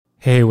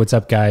Hey, what's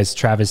up, guys?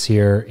 Travis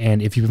here.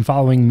 And if you've been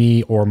following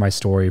me or my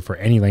story for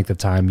any length of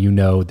time, you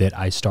know that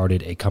I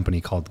started a company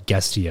called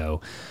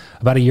Guestio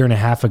about a year and a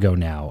half ago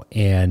now.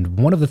 And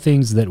one of the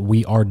things that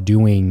we are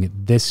doing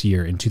this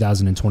year in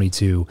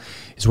 2022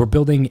 is we're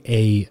building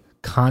a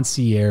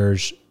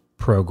concierge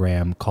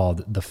program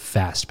called the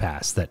Fast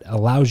Pass that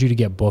allows you to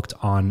get booked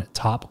on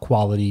top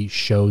quality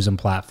shows and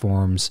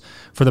platforms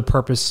for the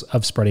purpose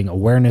of spreading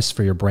awareness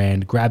for your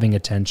brand, grabbing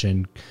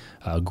attention,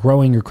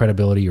 growing your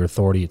credibility, your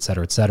authority, et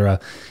cetera, et cetera.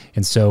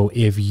 And so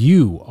if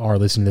you are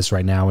listening to this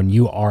right now and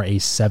you are a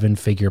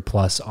 7-figure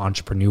plus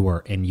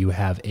entrepreneur and you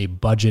have a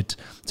budget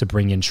to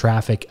bring in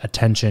traffic,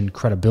 attention,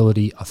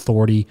 credibility,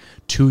 authority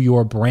to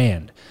your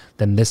brand,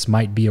 then this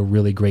might be a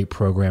really great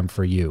program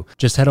for you.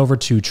 Just head over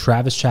to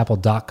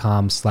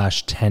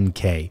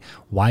travischappell.com/10K.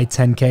 Why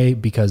 10K?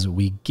 Because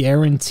we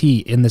guarantee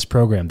in this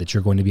program that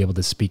you're going to be able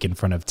to speak in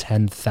front of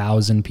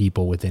 10,000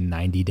 people within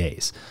 90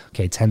 days.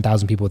 Okay,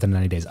 10,000 people within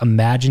 90 days.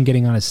 Imagine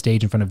getting on a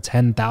stage in front of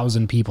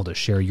 10,000 people to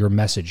share your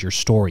message, your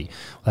story.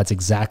 Well, that's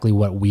exactly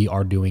what we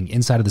are doing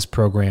inside of this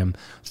program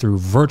through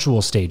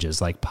virtual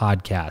stages like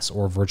podcasts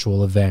or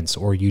virtual events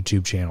or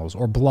YouTube channels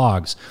or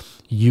blogs.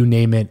 You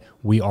name it,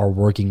 we are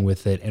working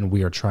with it, and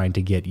we are trying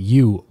to get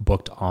you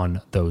booked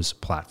on those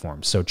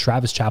platforms. So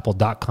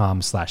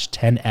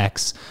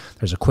travischappell.com/10X.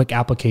 There's a quick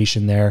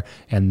application there,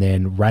 and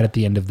then right at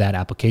the end of that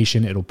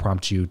application, it'll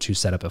prompt you to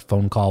set up a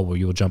phone call where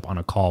you'll jump on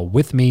a call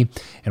with me,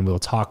 and we'll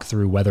talk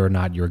through whether or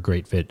not you're a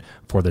great fit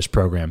for this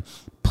program.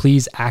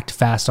 Please act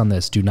fast on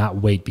this. Do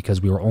not wait,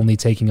 because we are only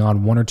taking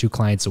on 1 or 2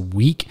 clients a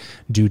week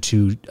due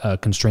to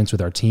constraints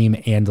with our team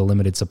and the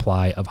limited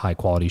supply of high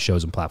quality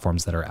shows and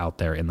platforms that are out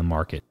there in the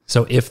market.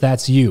 So if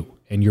that's you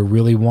and you're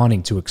really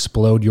wanting to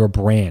explode your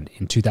brand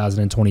in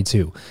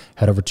 2022,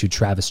 head over to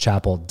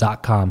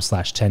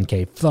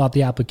travischappell.com/10K, fill out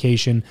the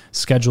application,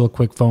 schedule a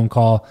quick phone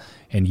call,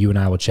 and you and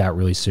I will chat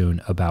really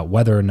soon about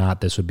whether or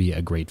not this would be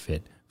a great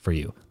fit for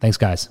you. Thanks,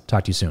 guys.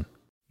 Talk to you soon.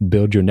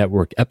 Build Your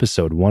Network,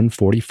 episode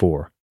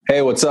 144.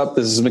 Hey, what's up?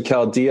 This is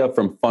Mikael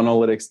from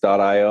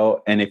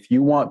Funnelytics.io. And if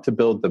you want to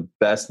build the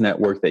best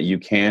network that you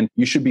can,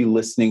 you should be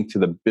listening to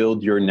the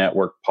Build Your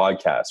Network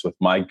podcast with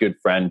my good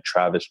friend,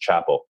 Travis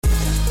Chappell.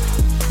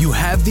 You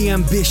have the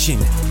ambition,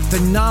 the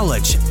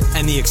knowledge,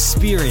 and the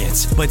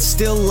experience, but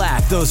still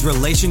lack those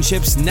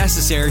relationships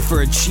necessary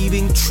for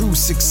achieving true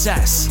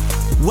success.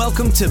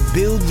 Welcome to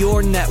Build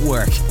Your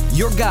Network,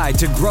 your guide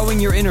to growing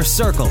your inner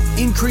circle,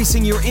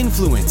 increasing your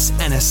influence,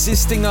 and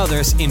assisting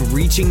others in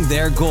reaching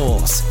their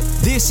goals.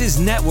 This is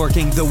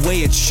networking the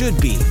way it should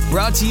be.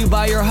 Brought to you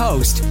by your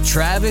host,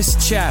 Travis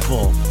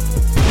Chappell.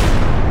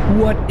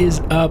 What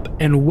is up,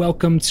 and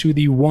welcome to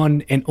the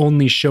one and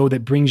only show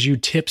that brings you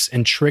tips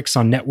and tricks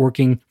on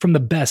networking from the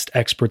best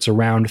experts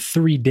around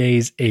 3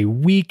 days a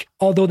week.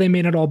 Although they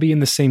may not all be in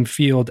the same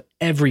field,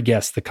 every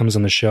guest that comes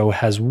on the show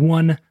has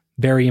one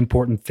very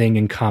important thing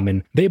in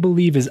common. They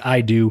believe, as I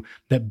do,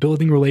 that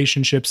building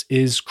relationships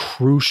is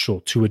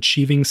crucial to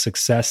achieving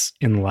success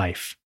in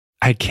life.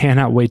 I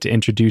cannot wait to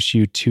introduce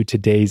you to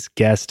today's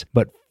guest,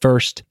 but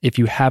first, if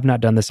you have not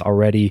done this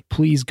already,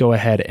 please go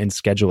ahead and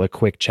schedule a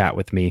quick chat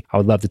with me. I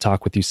would love to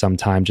talk with you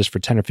sometime just for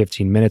 10 or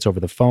 15 minutes over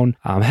the phone.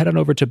 Head on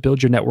over to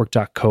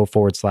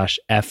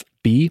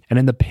buildyournetwork.co/FB, and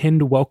in the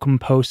pinned welcome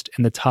post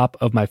in the top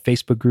of my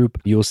Facebook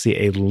group, you'll see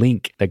a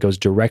link that goes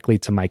directly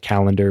to my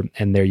calendar,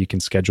 and there you can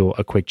schedule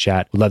a quick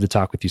chat. I'd love to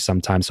talk with you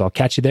sometime, so I'll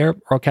catch you there,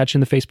 or I'll catch you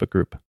in the Facebook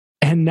group.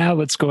 And now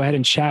let's go ahead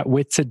and chat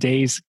with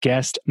today's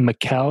guest,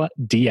 Mikael.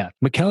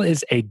 Mikael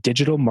is a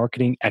digital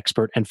marketing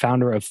expert and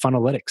founder of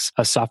Funnelytics,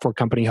 a software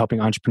company helping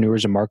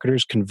entrepreneurs and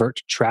marketers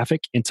convert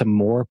traffic into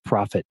more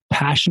profit.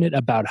 Passionate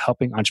about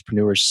helping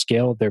entrepreneurs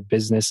scale their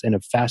business in a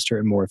faster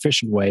and more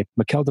efficient way,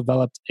 Mikael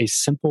developed a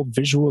simple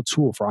visual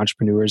tool for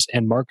entrepreneurs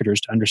and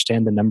marketers to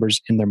understand the numbers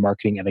in their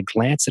marketing at a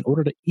glance in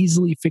order to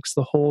easily fix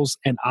the holes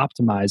and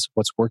optimize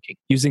what's working.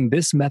 Using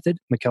this method,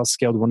 Mikael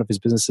scaled one of his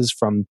businesses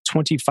from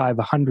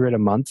 $2,500 a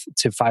month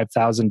to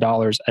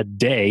 $5,000 a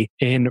day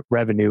in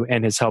revenue,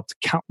 and has helped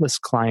countless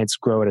clients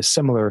grow at a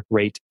similar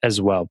rate as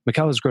well.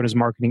 Mikael has grown his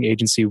marketing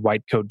agency,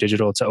 White Coat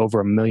Digital, to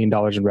over $1 million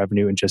in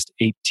revenue in just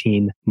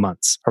 18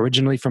 months.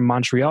 Originally from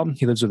Montreal,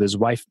 he lives with his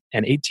wife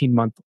and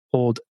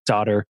 18-month-old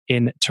daughter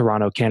in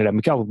Toronto, Canada.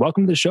 Mikael,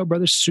 welcome to the show,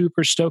 brother.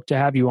 Super stoked to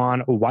have you on.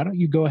 Why don't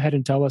you go ahead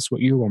and tell us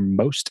what you are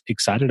most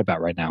excited about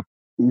right now?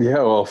 Yeah,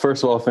 well,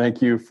 first of all,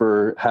 thank you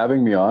for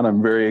having me on.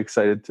 I'm very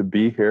excited to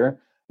be here.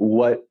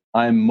 What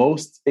I'm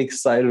most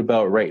excited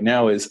about right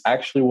now is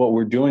actually what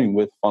we're doing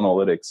with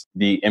Funnelytics,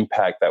 the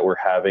impact that we're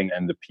having,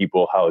 and the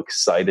people, how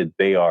excited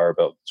they are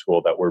about the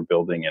tool that we're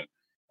building, and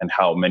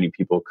how many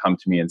people come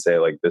to me and say,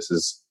 like, this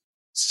is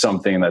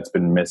something that's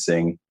been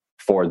missing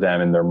for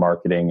them in their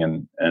marketing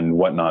and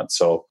whatnot.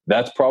 So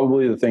that's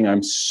probably the thing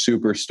I'm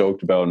super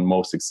stoked about and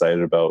most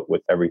excited about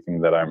with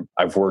everything that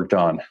I've worked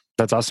on.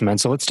 That's awesome, man.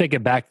 So let's take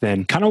it back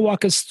then. Kind of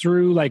walk us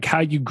through like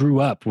how you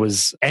grew up.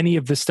 Was any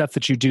of the stuff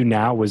that you do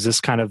now, was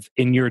this kind of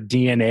in your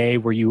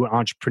DNA? Were you an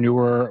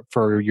entrepreneur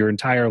for your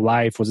entire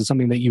life? Was it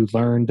something that you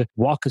learned?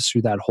 Walk us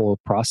through that whole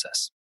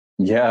process.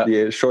 Yeah,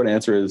 the short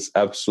answer is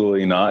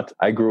absolutely not.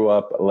 I grew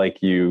up,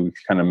 like you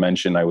kind of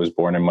mentioned, I was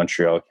born in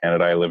Montreal,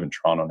 Canada. I live in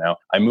Toronto now.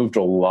 I moved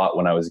a lot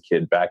when I was a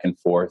kid, back and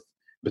forth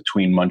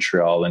between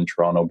Montreal and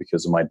Toronto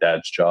because of my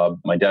dad's job.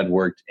 My dad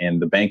worked in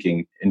the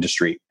banking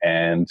industry,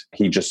 and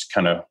he just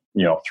kind of,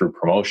 through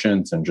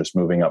promotions and just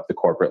moving up the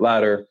corporate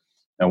ladder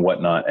and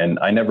whatnot. And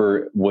I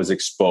never was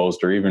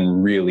exposed or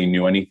even really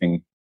knew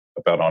anything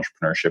about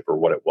entrepreneurship or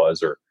what it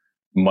was, or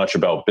much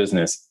about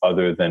business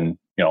other than,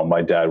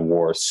 my dad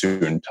wore a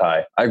suit and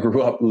tie. I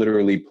grew up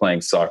literally playing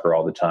soccer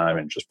all the time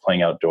and just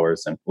playing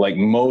outdoors. And like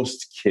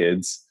most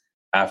kids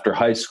after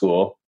high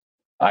school,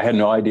 I had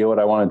no idea what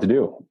I wanted to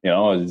do.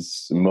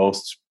 As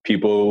most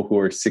people who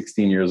are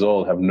 16 years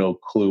old have no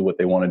clue what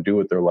they want to do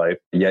with their life.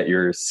 Yet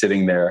you're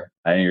sitting there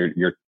and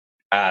you're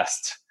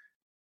asked,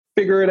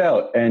 figure it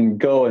out and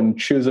go and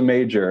choose a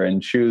major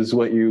and choose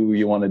what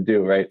you want to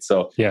do. Right.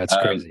 So yeah, it's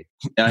crazy.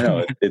 I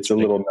know it's a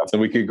little nuts,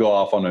 and we could go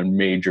off on a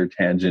major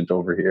tangent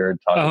over here and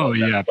talk about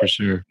that. Yeah, for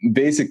sure.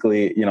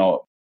 Basically,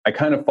 I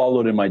kind of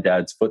followed in my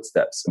dad's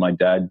footsteps. My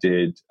dad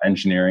did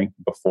engineering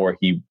before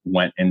he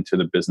went into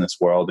the business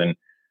world. And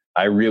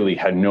I really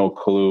had no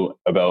clue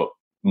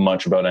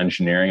much about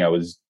engineering. I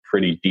was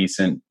pretty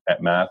decent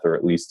at math, or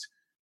at least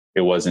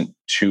it wasn't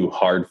too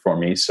hard for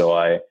me. So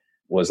I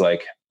was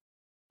like,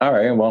 all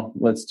right, well,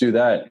 let's do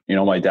that.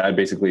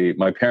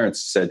 My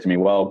parents said to me,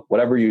 well,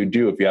 whatever you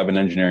do, if you have an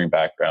engineering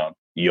background,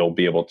 you'll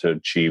be able to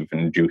achieve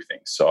and do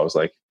things. So I was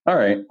like, all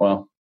right,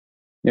 well,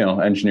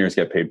 engineers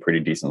get paid pretty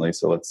decently,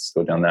 so let's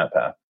go down that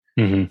path.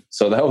 Mm-hmm.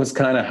 So that was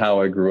kind of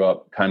how I grew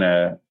up, kind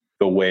of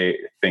the way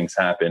things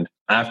happened.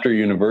 After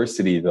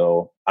university,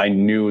 though, I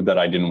knew that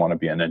I didn't want to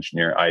be an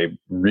engineer. I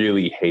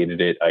really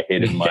hated it. I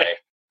hated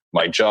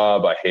my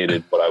job. I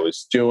hated what I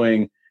was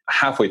doing.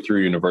 Halfway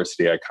through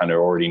university, I kind of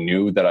already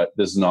knew that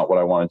this is not what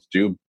I wanted to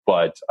do,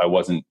 but I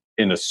wasn't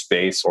in a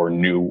space or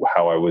knew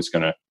how I was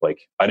going to,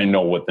 I didn't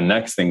know what the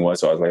next thing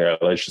was. So I was like,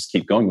 let's just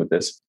keep going with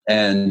this.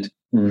 And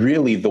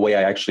really the way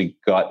I actually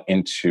got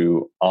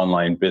into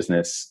online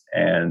business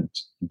and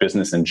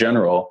business in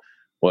general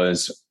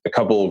was a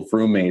couple of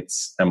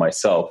roommates and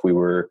myself.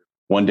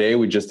 One day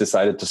we just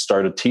decided to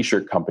start a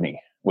t-shirt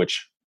company,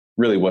 which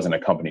really wasn't a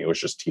company. It was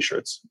just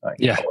t-shirts. Call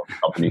it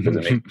a company because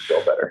it made me feel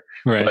better.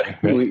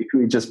 Right.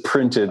 We just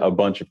printed a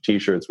bunch of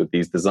t-shirts with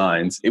these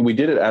designs. We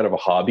did it out of a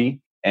hobby,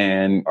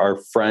 and our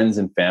friends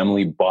and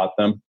family bought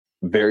them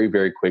very,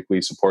 very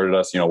quickly, supported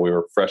us. We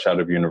were fresh out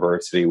of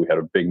university. We had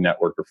a big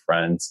network of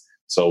friends.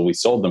 So we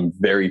sold them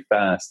very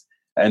fast.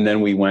 And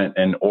then we went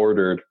and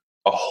ordered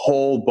a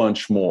whole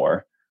bunch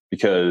more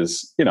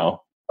because,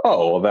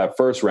 that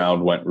first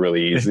round went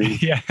really easy.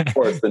 Yeah. Of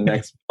course, the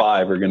next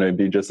 5 are going to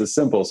be just as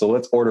simple. So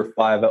let's order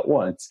 5 at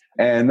once.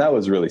 And that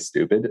was really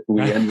stupid.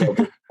 We ended up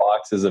with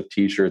boxes of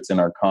t-shirts in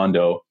our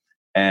condo,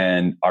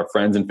 and our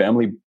friends and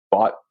family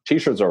bought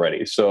t-shirts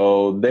already.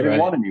 So they didn't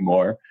want any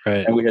more.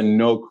 Right. And we had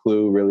no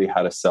clue really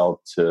how to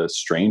sell to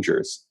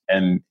strangers.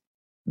 And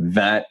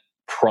that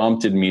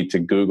prompted me to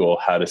Google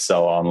how to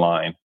sell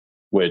online,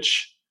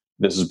 which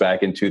this was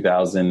back in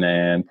 2000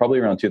 and probably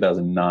around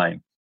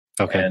 2009.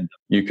 Okay. And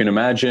you can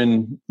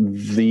imagine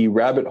the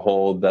rabbit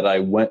hole that I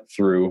went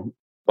through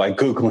by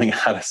Googling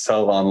how to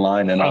sell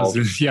online and all. I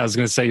was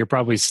going to say, you're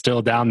probably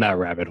still down that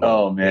rabbit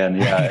hole. Oh man.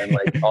 Yeah.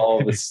 And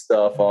all the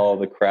stuff, all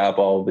the crap,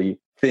 all the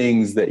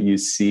things that you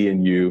see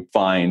and you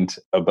find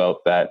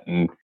about that.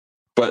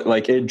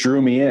 But it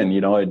drew me in,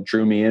 it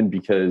drew me in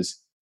because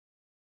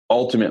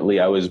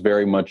ultimately I was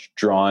very much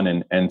drawn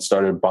and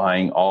started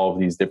buying all of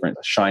these different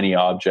shiny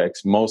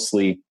objects,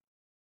 mostly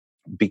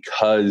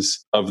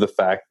because of the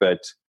fact that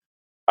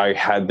I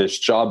had this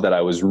job that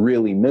I was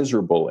really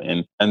miserable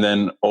in. And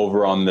then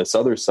over on this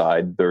other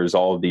side, there's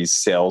all of these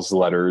sales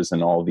letters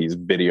and all these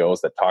videos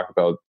that talk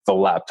about the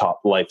laptop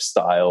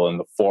lifestyle and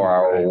the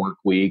 4-hour work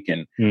week.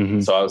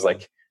 And so I was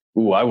like,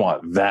 ooh, I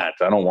want that.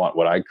 I don't want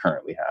what I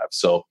currently have.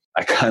 So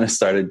I kind of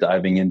started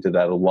diving into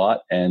that a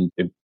lot, and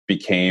it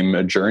became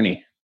a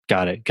journey.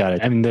 Got it.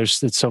 I mean,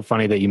 it's so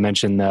funny that you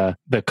mentioned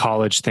the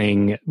college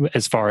thing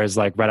as far as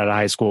right out of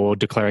high school,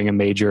 declaring a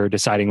major,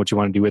 deciding what you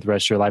want to do with the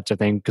rest of your life type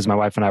thing. Because my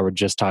wife and I were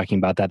just talking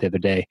about that the other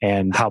day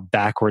and how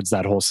backwards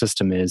that whole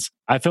system is.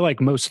 I feel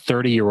like most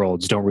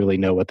 30-year-olds don't really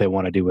know what they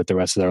want to do with the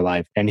rest of their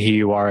life. And here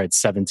you are at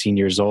 17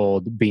 years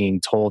old being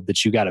told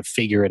that you got to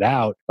figure it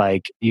out.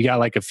 You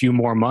got a few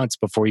more months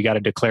before you got to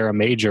declare a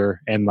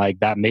major. And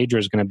that major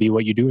is going to be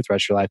what you do with the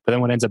rest of your life. But then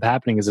what ends up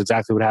happening is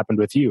exactly what happened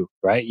with you,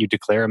 right? You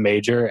declare a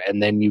major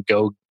and then you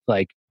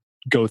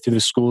go through the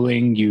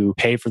schooling, you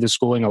pay for the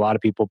schooling. A lot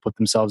of people put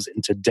themselves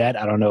into debt.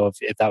 I don't know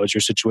if that was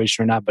your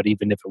situation or not, but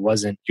even if it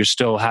wasn't, you're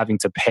still having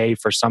to pay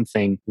for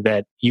something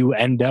that you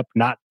end up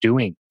not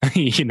doing,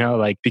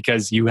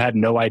 because you had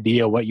no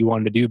idea what you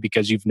wanted to do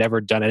because you've never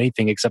done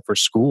anything except for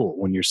school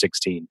when you're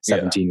 16,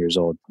 17 years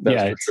old.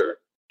 That's for sure.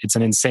 It's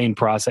an insane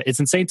process. It's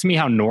insane to me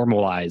how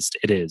normalized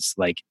it is.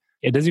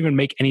 it doesn't even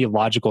make any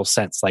logical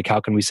sense. Like, how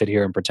can we sit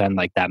here and pretend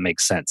like that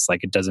makes sense?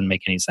 Like, it doesn't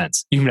make any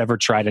sense. You've never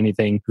tried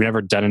anything. You've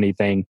never done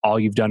anything. All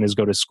you've done is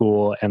go to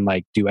school and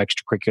like do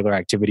extracurricular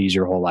activities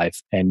your whole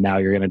life. And now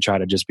you're going to try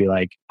to just be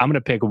like, I'm going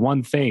to pick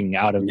one thing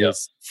out of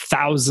this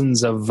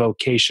thousands of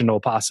vocational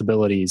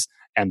possibilities.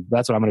 And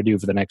that's what I'm going to do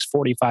for the next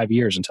 45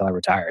 years until I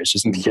retire. It's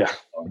just,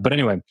 But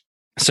anyway,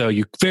 so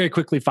you very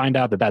quickly find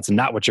out that that's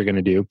not what you're going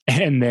to do.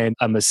 And then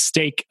a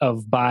mistake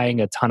of buying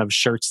a ton of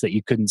shirts that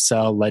you couldn't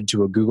sell led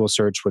to a Google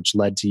search, which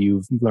led to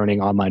you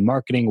learning online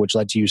marketing, which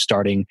led to you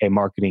starting a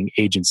marketing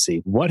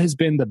agency. What has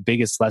been the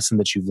biggest lesson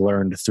that you've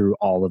learned through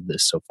all of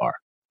this so far?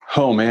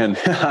 Oh, man.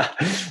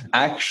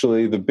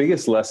 Actually, the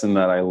biggest lesson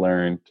that I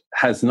learned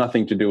has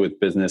nothing to do with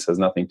business, has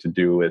nothing to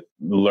do with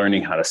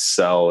learning how to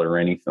sell or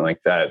anything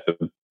like that.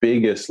 The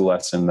biggest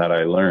lesson that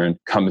I learned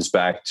comes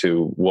back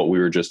to what we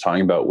were just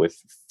talking about with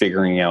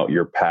figuring out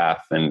your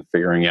path and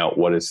figuring out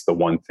what is the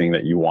one thing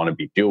that you want to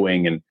be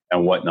doing and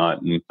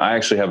whatnot. And I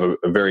actually have a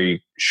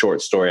very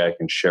short story I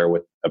can share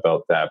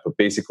about that. But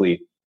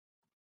basically,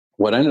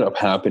 what ended up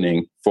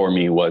happening for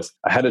me was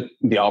I had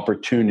the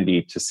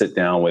opportunity to sit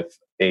down with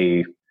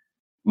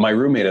my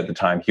roommate at the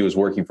time. He was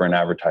working for an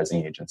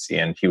advertising agency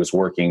and he was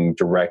working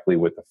directly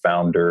with the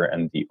founder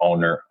and the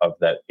owner of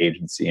that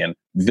agency. And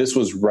this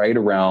was right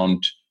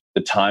around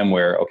the time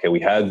where, okay,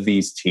 we had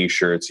these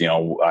t-shirts,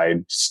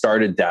 I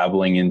started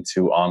dabbling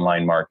into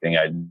online marketing.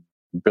 I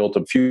built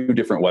a few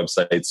different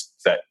websites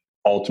that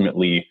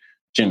ultimately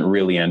didn't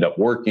really end up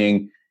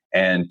working.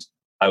 And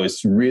I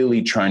was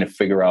really trying to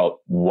figure out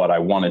what I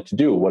wanted to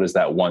do. What is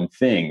that one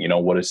thing?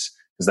 Because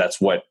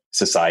that's what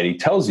society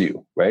tells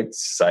you, right?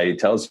 Society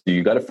tells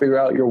you got to figure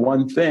out your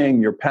one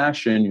thing, your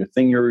passion, your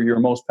thing you're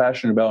most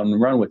passionate about, and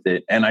run with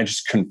it. And I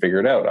just couldn't figure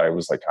it out. I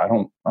was like,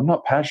 I'm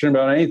not passionate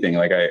about anything.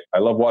 Like I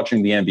love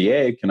watching the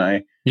NBA. Can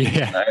I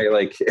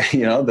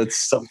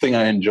that's something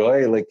I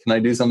enjoy. Like, can I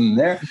do something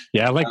there?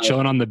 Yeah, I like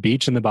chilling on the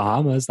beach in the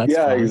Bahamas. That's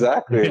fun.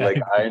 Exactly. Yeah.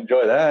 Like I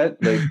enjoy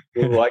that. Like,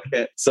 why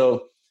can't?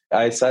 So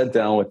I sat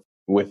down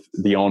with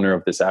the owner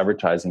of this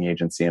advertising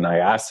agency and I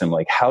asked him,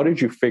 like, how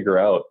did you figure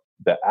out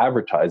that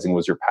advertising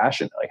was your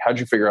passion? Like, how'd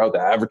you figure out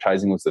that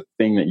advertising was the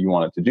thing that you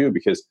wanted to do?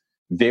 Because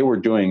they were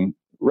doing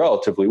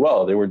relatively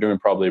well. They were doing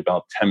probably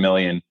about 10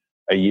 million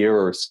a year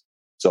or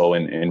so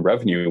in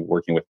revenue,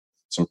 working with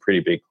some pretty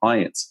big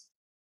clients.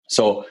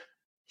 So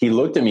he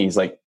looked at me, he's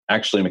like,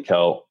 actually,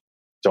 Mikael,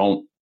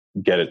 don't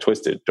get it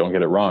twisted. Don't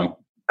get it wrong.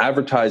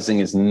 Advertising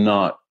is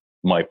not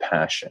my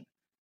passion.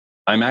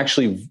 I'm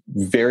actually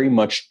very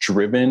much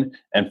driven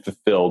and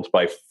fulfilled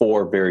by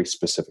 4 very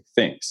specific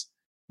things.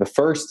 The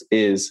first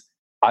is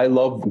I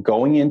love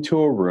going into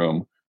a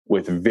room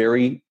with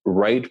very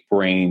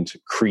right-brained,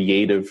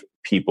 creative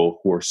people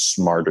who are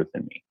smarter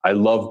than me. I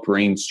love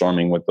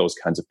brainstorming with those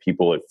kinds of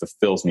people. It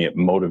fulfills me. It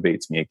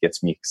motivates me. It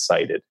gets me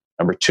excited.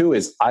 Number 2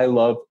 is I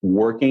love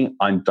working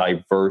on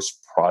diverse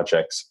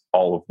projects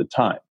all of the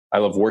time. I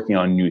love working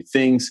on new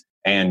things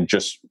and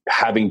just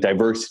having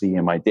diversity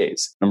in my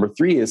days. Number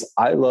 3 is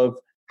I love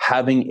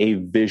having a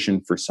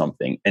vision for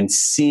something and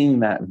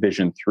seeing that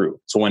vision through.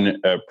 So when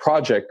a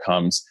project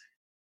comes,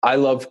 I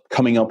love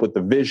coming up with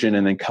the vision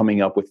and then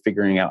coming up with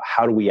figuring out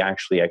how do we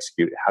actually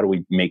execute it? How do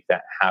we make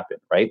that happen,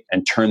 right?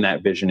 And turn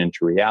that vision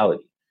into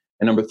reality.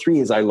 And number 3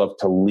 is I love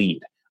to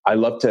lead. I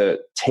love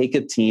to take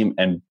a team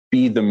and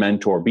be the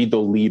mentor, be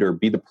the leader,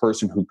 be the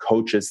person who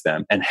coaches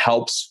them and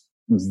helps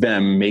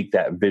them make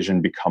that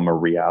vision become a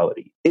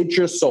reality. It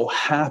just so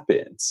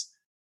happens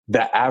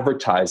that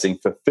advertising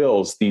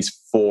fulfills these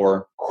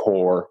 4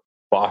 core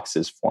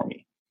boxes for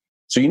me.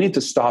 So you need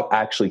to stop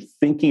actually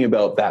thinking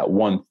about that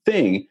one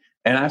thing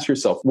and ask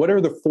yourself, what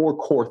are the 4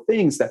 core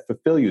things that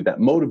fulfill you, that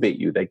motivate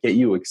you, that get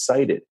you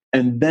excited?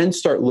 And then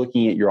start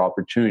looking at your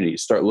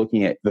opportunities, start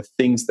looking at the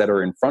things that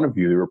are in front of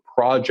you, your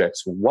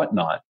projects,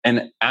 whatnot,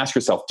 and ask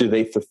yourself, do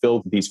they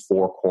fulfill these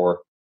 4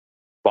 core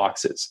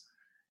boxes?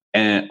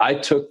 And I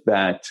took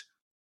that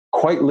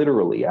quite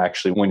literally,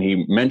 actually. When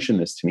he mentioned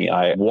this to me,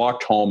 I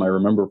walked home. I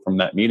remember from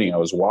that meeting, I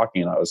was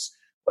walking and I was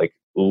like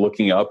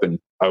looking up and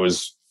I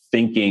was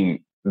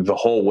thinking the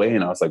whole way.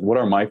 And I was like, what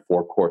are my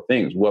 4 core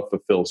things? What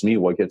fulfills me?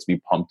 What gets me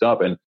pumped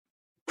up? And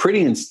pretty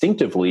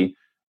instinctively,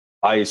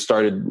 I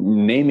started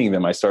naming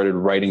them. I started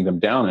writing them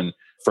down. And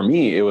for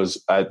me, it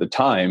was at the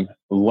time,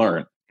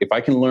 learn. If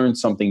I can learn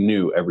something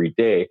new every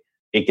day,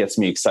 it gets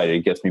me excited.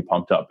 It gets me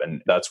pumped up.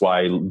 And that's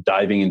why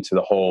diving into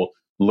the whole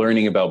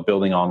learning about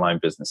building online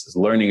businesses,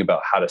 learning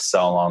about how to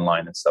sell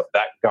online and stuff,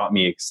 that got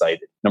me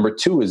excited. Number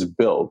 2 is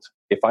build.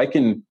 If I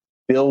can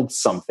build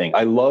something,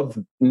 I love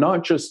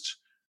not just,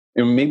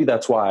 maybe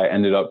that's why I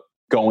ended up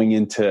going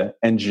into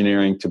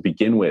engineering to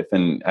begin with.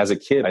 And as a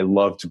kid, I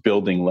loved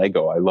building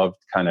Lego. I loved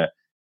kind of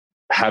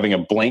having a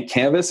blank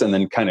canvas and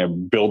then kind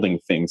of building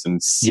things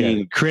and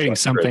seeing, creating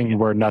something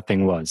where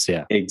nothing was.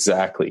 Yeah,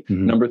 exactly.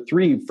 Mm-hmm. Number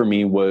 3 for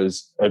me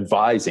was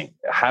advising,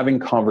 having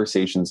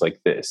conversations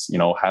like this,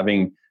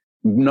 having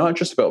not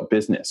just about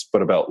business,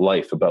 but about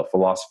life, about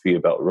philosophy,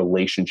 about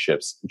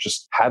relationships,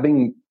 just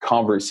having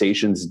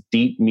conversations,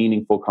 deep,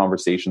 meaningful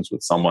conversations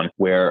with someone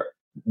where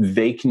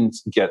they can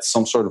get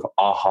some sort of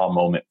aha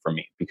moment from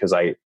me, because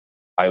I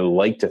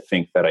like to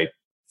think that I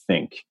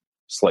think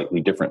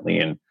slightly differently,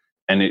 and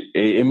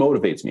it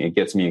motivates me. It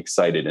gets me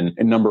excited. And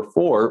number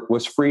 4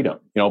 was freedom.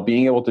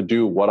 Being able to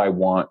do what I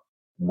want,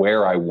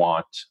 where I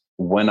want,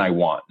 when I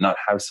want, not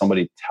have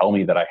somebody tell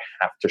me that I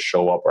have to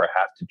show up, or I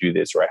have to do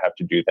this, or I have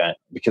to do that,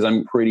 because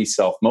I'm pretty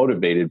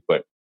self-motivated,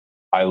 but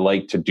I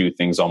like to do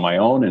things on my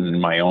own and in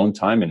my own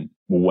time and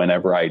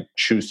whenever I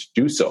choose to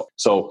do so.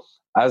 So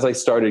as I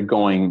started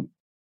going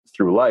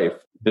through life,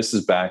 this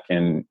is back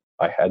in,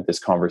 I had this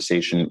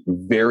conversation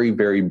very,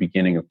 very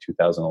beginning of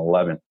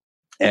 2011.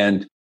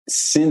 And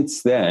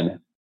since then,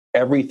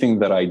 everything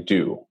that I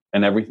do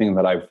and everything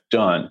that I've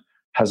done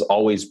has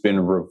always been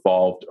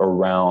revolved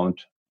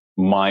around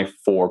my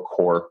 4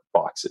 core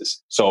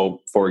boxes.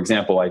 So, for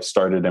example, I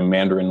started a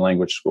Mandarin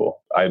language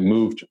school.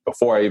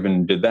 Before I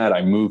even did that,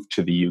 I moved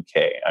to the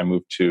UK. I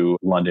moved to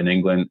London,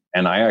 England,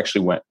 and I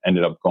actually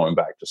ended up going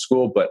back to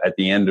school. But at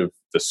the end of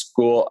the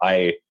school,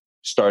 I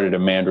started a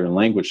Mandarin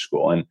language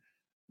school. And,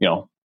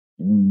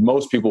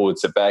 most people would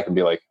sit back and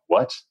be like,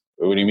 what?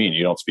 What do you mean?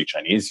 You don't speak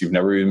Chinese? You've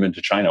never even been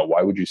to China.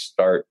 Why would you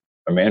start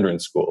a Mandarin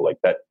school? Like,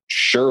 that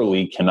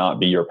surely cannot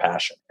be your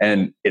passion.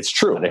 And it's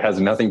true. It has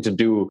nothing to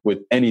do with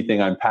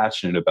anything I'm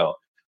passionate about.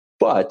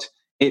 But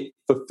it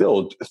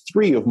fulfilled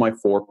 3 of my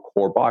 4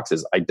 core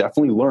boxes. I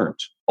definitely learned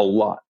a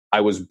lot. I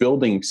was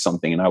building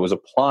something, and I was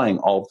applying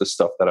all of the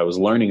stuff that I was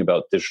learning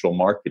about digital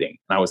marketing.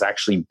 And I was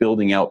actually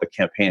building out the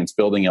campaigns,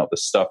 building out the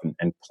stuff,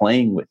 and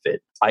playing with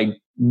it. I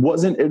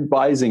wasn't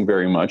advising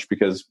very much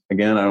because,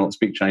 again, I don't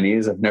speak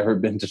Chinese. I've never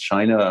been to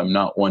China. I'm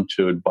not one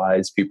to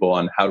advise people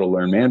on how to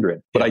learn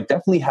Mandarin. But I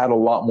definitely had a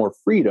lot more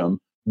freedom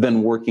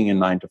than working in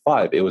 9 to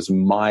 5. It was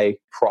my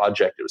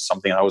project. It was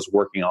something I was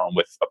working on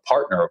with a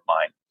partner of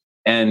mine.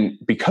 And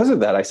because of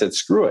that, I said,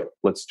 screw it.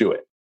 Let's do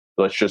it.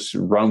 Let's just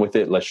run with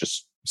it. Let's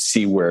just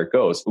see where it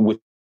goes.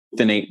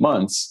 Within 8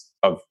 months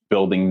of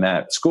building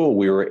that school,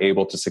 we were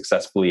able to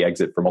successfully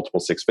exit for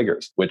multiple 6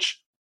 figures, which,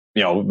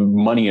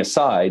 money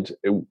aside,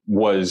 it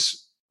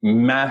was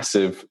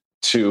massive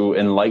to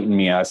enlighten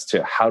me as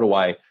to how do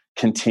I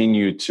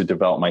continue to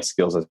develop my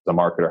skills as a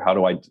marketer? How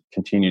do I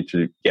continue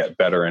to get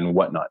better and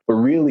whatnot? But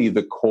really,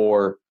 the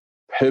core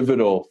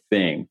pivotal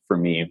thing for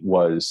me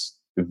was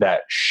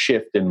that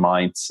shift in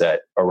mindset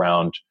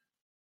around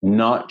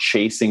not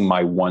chasing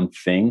my one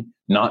thing,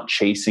 not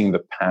chasing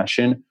the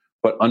passion,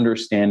 but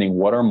understanding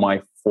what are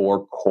my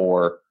 4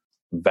 core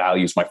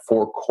values, my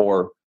 4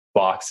 core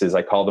boxes.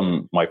 I call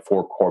them my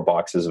 4 core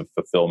boxes of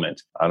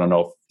fulfillment. I don't know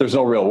if there's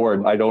no real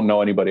word. I don't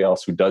know anybody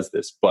else who does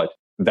this, but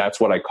that's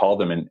what I call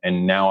them.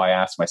 And now I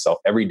ask myself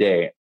every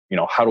day,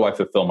 how do I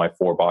fulfill my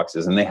 4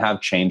 boxes? And they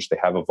have changed. They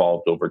have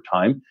evolved over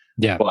time.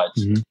 Yeah. But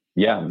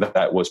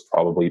that was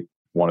probably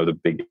one of the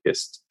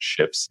biggest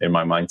shifts in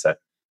my mindset.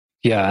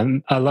 Yeah,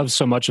 and I love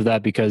so much of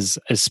that because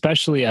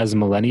especially as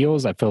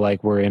millennials, I feel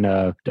like we're in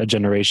a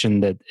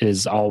generation that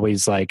is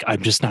always like,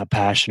 I'm just not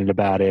passionate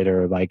about it,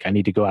 or like, I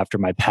need to go after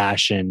my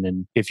passion.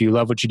 And if you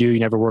love what you do,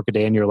 you never work a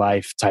day in your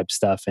life type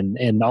stuff.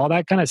 And all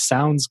that kind of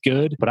sounds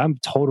good, but I'm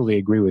totally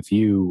agree with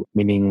you,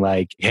 meaning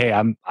like, hey,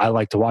 I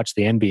like to watch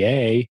the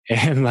NBA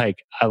and like,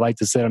 I like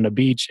to sit on the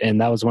beach.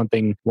 And that was one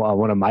thing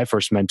one of my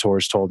first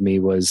mentors told me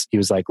was, he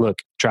was like, look,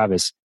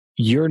 Travis,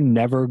 you're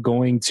never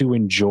going to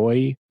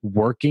enjoy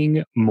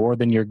working more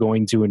than you're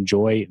going to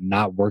enjoy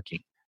not working.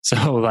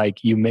 So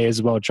like, you may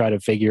as well try to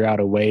figure out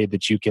a way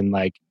that you can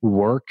like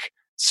work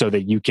so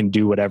that you can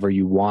do whatever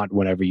you want,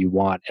 whenever you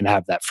want, and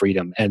have that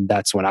freedom. And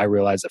that's when I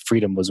realized that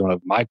freedom was one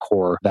of my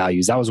core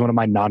values. That was one of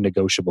my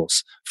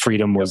non-negotiables.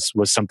 Freedom was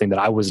something that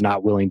I was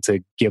not willing to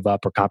give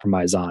up or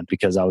compromise on,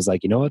 because I was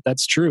like, you know what?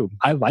 That's true.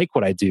 I like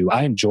what I do.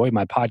 I enjoy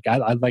my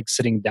podcast. I like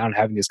sitting down,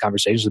 having these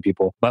conversations with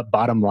people. But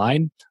bottom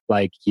line,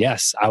 like,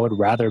 yes, I would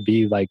rather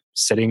be like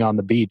sitting on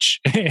the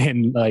beach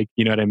and like,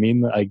 you know what I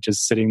mean? Like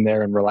just sitting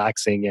there and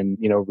relaxing and,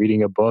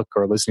 reading a book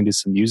or listening to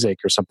some music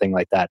or something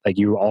like that. Like,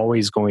 you're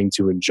always going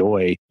to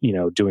enjoy,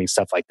 doing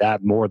stuff like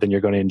that more than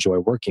you're going to enjoy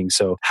working.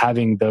 So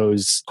having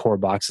those core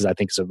boxes, I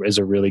think is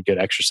a really good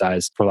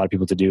exercise for a lot of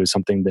people to do, is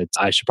something that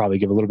I should probably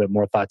give a little bit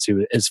more thought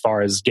to as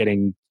far as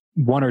getting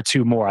 1 or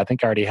 2 more. I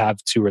think I already have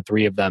 2 or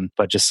 3 of them,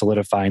 but just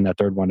solidifying that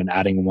 3rd one and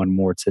adding 1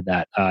 more to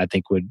that, I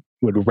think would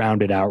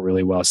round it out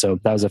really well. So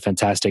that was a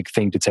fantastic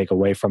thing to take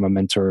away from a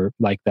mentor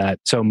like that.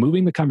 So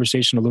moving the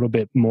conversation a little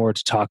bit more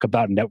to talk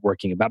about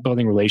networking, about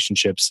building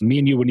relationships. Me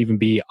and you wouldn't even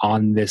be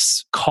on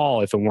this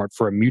call if it weren't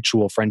for a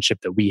mutual friendship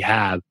that we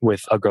have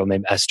with a girl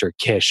named Esther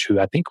Kish, who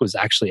I think was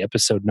actually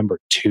episode number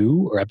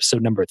 2 or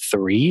episode number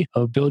 3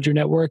 of Build Your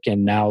Network.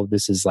 And now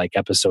this is like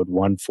episode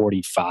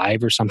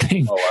 145 or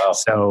something. Oh, wow.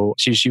 So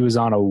she was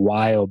on a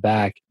while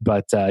back,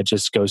 but it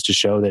just goes to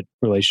show that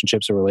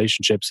relationships are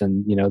relationships.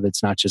 And,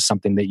 that's not just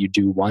something that you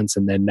do once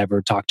and then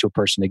never talk to a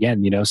person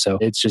again, so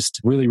it's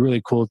just really,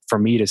 really cool for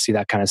me to see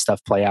that kind of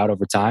stuff play out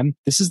over time.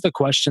 This is the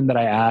question that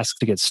I asked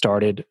to get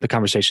started. The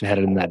conversation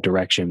headed in that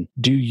direction.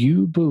 Do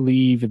you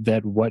believe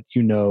that what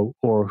you know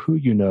or who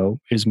you know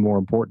is more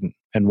important,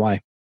 and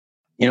why?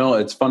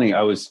 It's funny.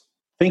 I was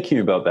thinking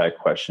about that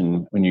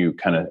question when you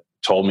kind of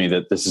told me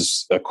that this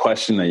is a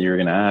question that you're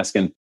going to ask.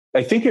 And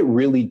I think it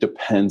really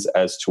depends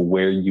as to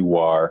where you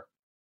are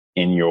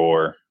in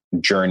your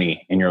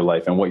journey in your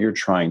life and what you're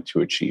trying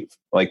to achieve.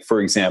 Like,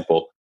 for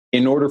example,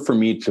 in order for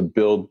me to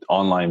build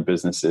online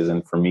businesses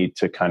and for me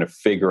to kind of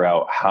figure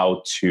out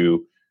how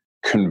to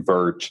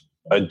convert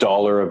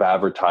 $1 of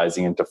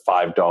advertising into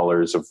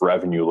 $5 of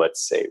revenue,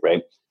 let's say,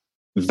 right?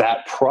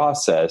 That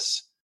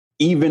process,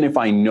 even if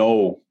I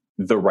know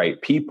the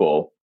right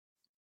people,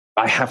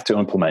 I have to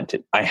implement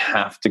it. I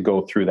have to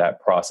go through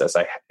that process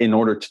in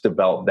order to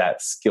develop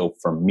that skill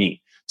for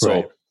me.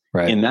 So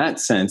in that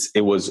sense,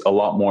 it was a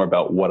lot more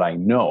about what I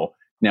know.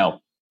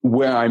 Now,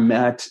 where I'm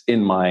at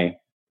in my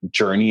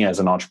journey as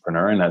an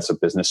entrepreneur and as a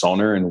business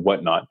owner and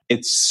whatnot,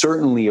 it's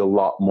certainly a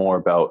lot more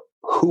about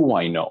who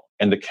I know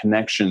and the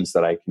connections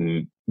that I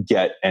can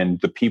get and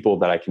the people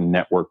that I can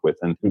network with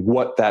and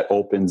what that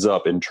opens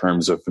up in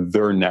terms of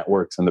their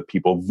networks and the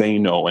people they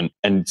know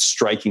and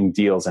striking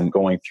deals and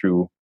going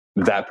through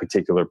that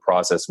particular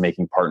process,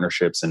 making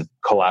partnerships and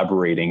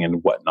collaborating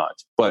and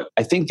whatnot. But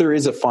I think there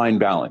is a fine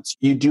balance.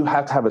 You do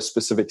have to have a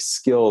specific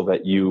skill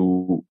that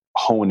you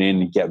hone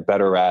in and get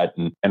better at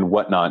and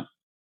whatnot.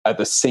 At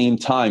the same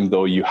time,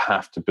 though, you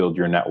have to build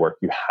your network.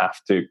 You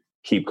have to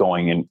keep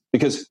going. And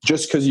because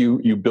just because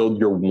you build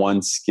your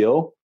one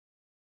skill,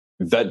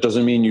 that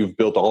doesn't mean you've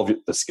built all of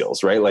the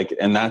skills, right? Like,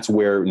 and that's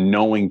where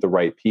knowing the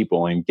right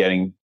people and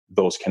getting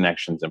those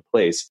connections in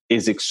place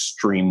is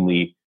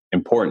extremely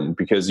important,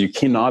 because you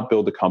cannot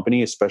build a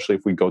company, especially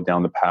if we go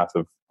down the path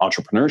of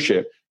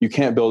entrepreneurship. You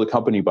can't build a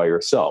company by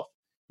yourself.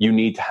 You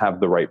need to have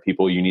the right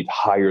people. You need to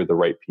hire the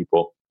right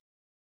people.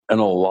 And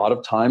a lot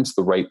of times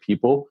the right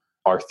people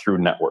are through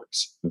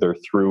networks. They're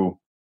through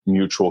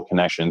mutual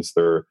connections.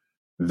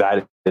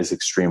 That is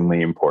extremely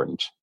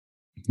important.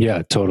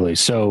 Yeah, totally.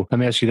 So let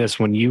me ask you this.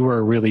 When you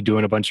were really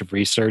doing a bunch of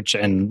research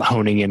and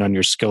honing in on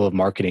your skill of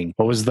marketing,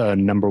 what was the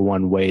number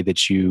one way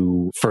that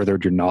you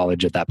furthered your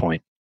knowledge at that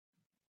point?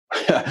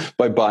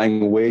 By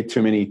buying way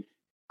too many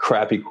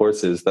crappy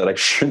courses that I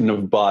shouldn't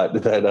have bought.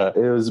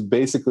 It was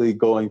basically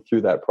going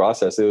through that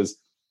process. It was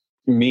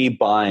me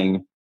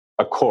buying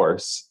a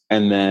course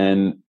and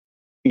then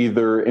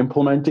either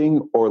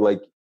implementing or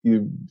like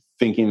you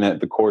thinking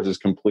that the course is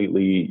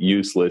completely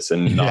useless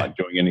and not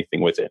doing anything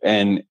with it.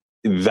 And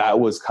that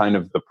was kind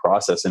of the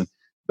process. And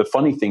the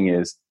funny thing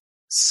is,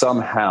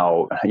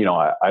 somehow,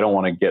 I don't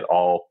want to get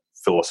all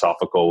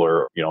philosophical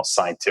or,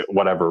 scientific,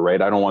 whatever,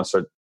 right? I don't want to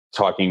start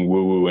talking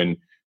woo-woo,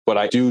 but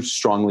I do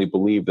strongly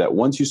believe that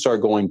once you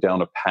start going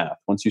down a path,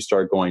 once you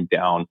start going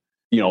down,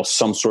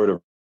 some sort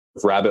of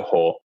rabbit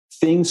hole,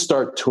 things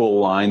start to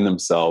align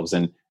themselves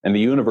and the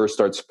universe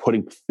starts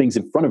putting things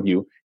in front of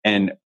you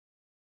and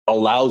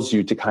allows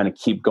you to kind of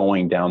keep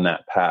going down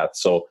that path.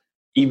 So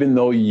even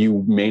though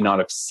you may not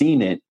have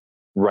seen it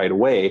right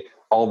away,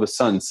 all of a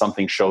sudden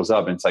something shows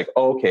up and it's like,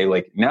 oh, okay,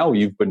 like now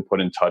you've been put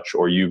in touch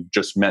or you've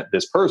just met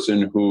this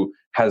person who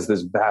has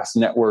this vast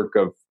network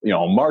of,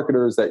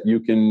 marketers that you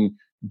can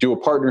do a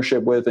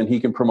partnership with and he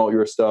can promote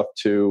your stuff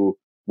to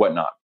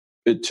whatnot,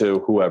 to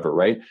whoever,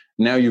 right?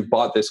 Now you've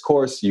bought this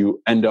course,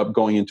 you end up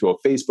going into a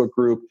Facebook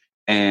group,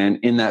 and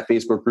in that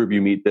Facebook group,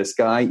 you meet this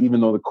guy.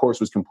 Even though the course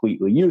was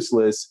completely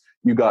useless,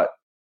 you got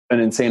an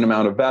insane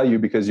amount of value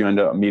because you end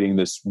up meeting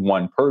this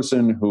one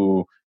person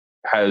who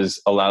has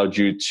allowed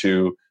you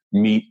to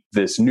meet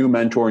this new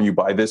mentor, and you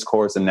buy this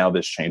course and now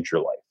this changed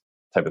your life,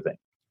 type of thing.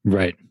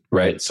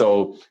 Right.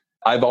 So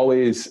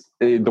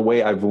the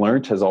way I've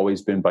learned has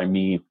always been by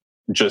me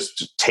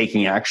just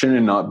taking action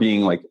and not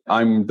being like,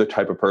 I'm the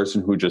type of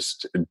person who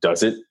just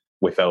does it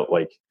without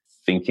like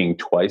thinking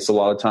twice a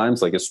lot of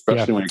times, like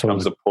especially when it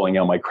comes to pulling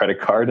out my credit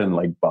card and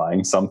like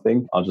buying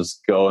something. I'll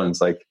just go and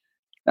it's like,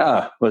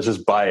 let's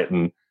just buy it.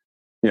 And,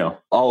 I'm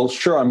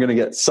going to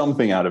get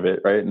something out of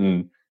it. Right.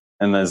 And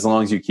as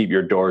long as you keep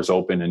your doors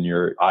open and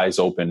your eyes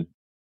open,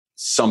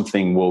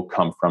 something will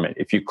come from it.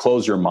 If you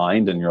close your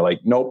mind and you're like,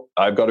 nope,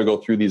 I've got to go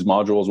through these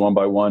modules one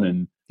by one.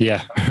 And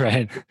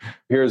right.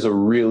 Here's a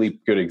really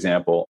good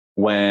example.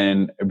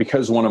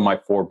 Because one of my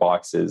 4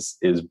 boxes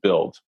is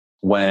build,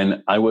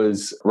 when I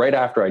was right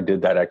after I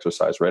did that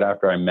exercise, right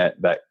after I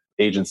met that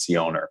agency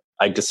owner,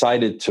 I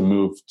decided to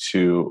move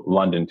to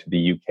London, to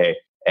the UK.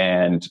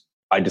 And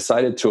I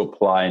decided to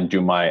apply and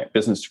do my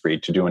business degree,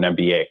 to do an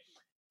MBA.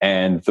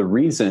 And the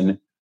reason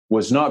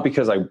was not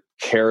because I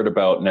cared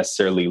about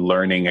necessarily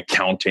learning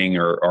accounting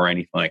or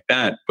anything like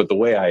that. But the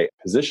way I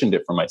positioned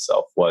it for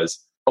myself was,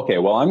 okay,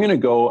 well, I'm going to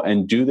go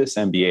and do this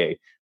MBA,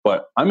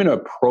 but I'm going to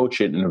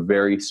approach it in a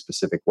very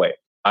specific way.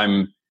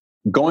 I'm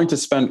going to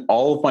spend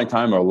all of my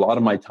time or a lot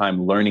of my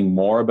time learning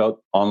more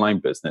about online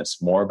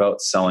business, more about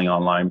selling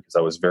online, because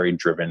I was very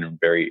driven and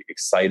very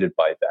excited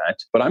by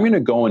that. But I'm going to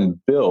go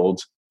and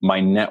build my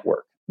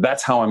network.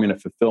 That's how I'm going to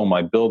fulfill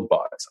my build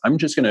box. I'm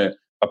just going to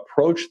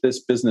approach this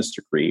business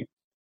degree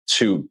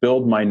to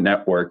build my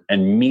network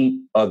and meet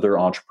other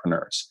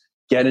entrepreneurs,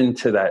 get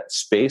into that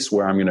space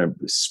where I'm going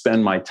to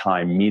spend my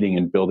time meeting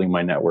and building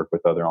my network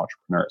with other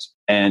entrepreneurs.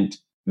 And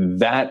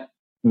that,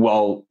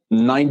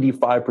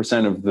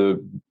 95% of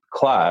the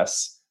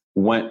class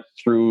went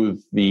through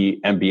the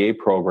MBA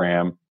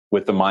program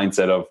with the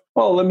mindset of,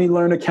 oh, let me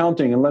learn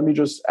accounting and let me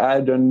just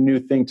add a new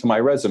thing to my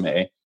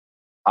resume,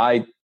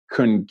 I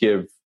couldn't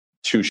give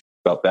two shits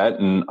about that.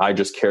 And I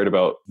just cared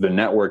about the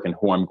network and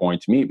who I'm going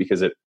to meet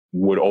because it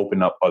would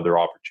open up other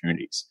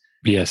opportunities.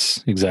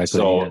 Yes, exactly.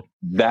 So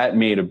that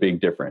made a big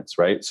difference,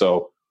 right?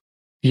 So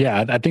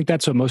yeah, I think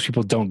that's what most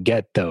people don't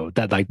get, though.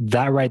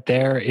 That right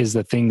there is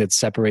the thing that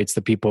separates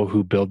the people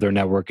who build their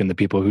network and the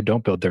people who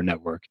don't build their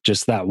network.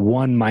 Just that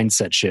one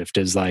mindset shift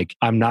is like,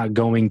 I'm not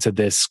going to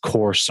this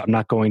course. I'm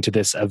not going to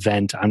this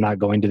event. I'm not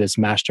going to this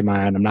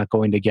mastermind. I'm not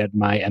going to get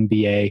my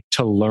MBA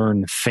to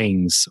learn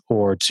things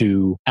or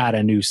to add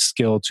a new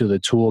skill to the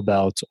tool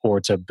belt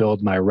or to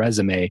build my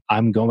resume.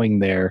 I'm going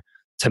there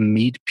to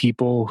meet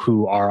people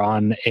who are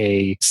on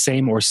a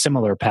same or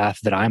similar path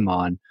that I'm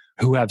on,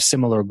 who have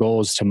similar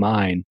goals to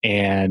mine,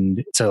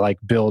 and to like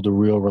build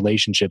real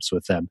relationships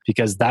with them,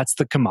 because that's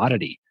the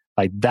commodity.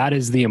 Like that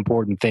is the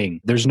important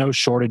thing. There's no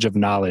shortage of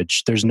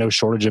knowledge. There's no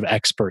shortage of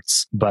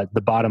experts. But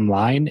the bottom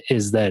line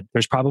is that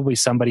there's probably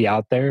somebody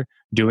out there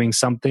doing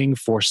something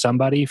for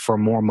somebody for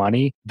more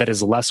money that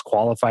is less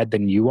qualified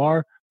than you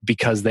are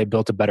because they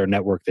built a better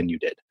network than you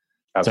did.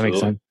 Does that make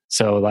sense?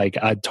 So like,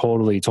 I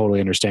totally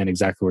understand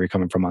exactly where you're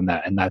coming from on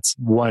that. And that's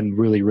one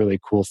really, really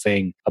cool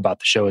thing about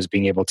the show, is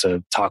being able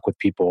to talk with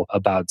people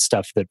about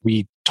stuff that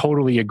we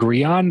totally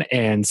agree on,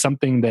 and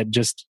something that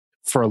just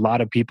for a lot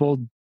of people,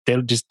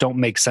 they just don't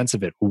make sense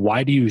of it.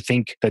 Why do you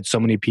think that so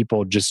many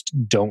people just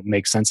don't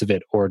make sense of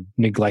it or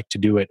neglect to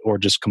do it or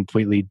just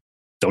completely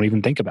don't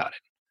even think about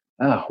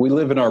it? We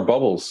live in our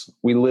bubbles.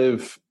 We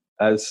live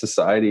as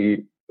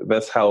society.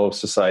 That's how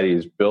society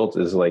is built,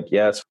 is like,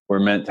 yes,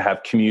 we're meant to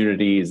have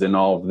communities and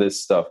all of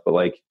this stuff, but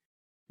like,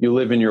 you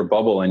live in your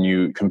bubble and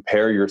you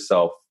compare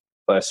yourself,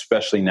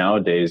 especially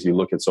nowadays. You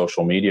look at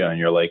social media and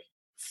you're like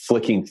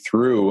flicking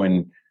through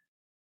and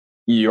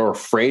you're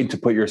afraid to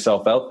put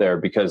yourself out there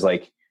because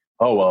like,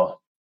 oh,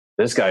 well,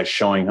 this guy's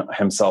showing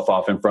himself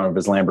off in front of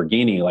his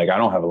Lamborghini. Like, I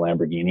don't have a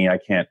Lamborghini.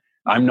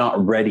 I'm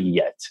not ready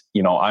yet.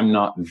 I'm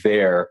not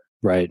there.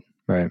 Right.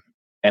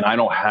 And I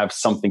don't have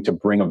something to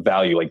bring of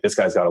value. Like, this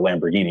guy's got a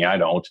Lamborghini, I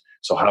don't.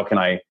 So how can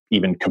I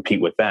even compete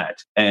with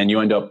that? And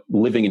you end up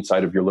living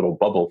inside of your little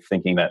bubble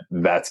thinking that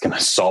that's going to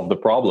solve the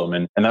problem.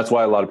 And that's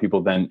why a lot of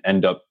people then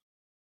end up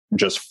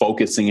just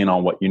focusing in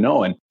on what you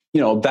know. And,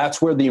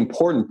 that's where the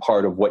important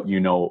part of what you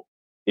know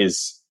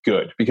is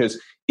good.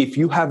 Because if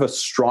you have a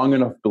strong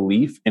enough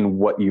belief in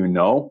what you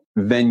know,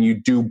 then you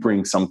do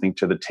bring something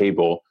to the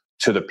table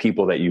to the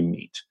people that you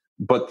meet.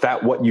 But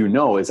that what you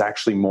know is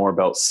actually more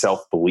about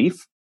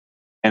self-belief.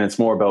 And it's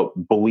more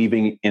about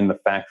believing in the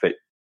fact that,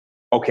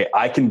 okay,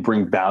 I can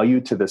bring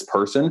value to this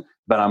person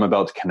that I'm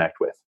about to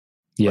connect with,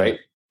 right?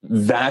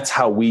 That's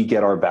how we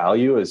get our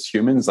value as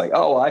humans. Like,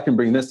 oh, I can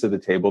bring this to the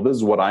table. This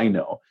is what I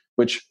know,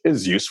 which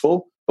is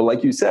useful. But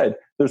like you said,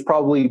 there's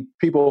probably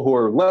people who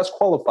are less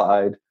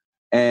qualified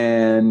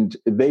and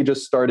they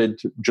just started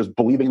just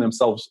believing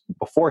themselves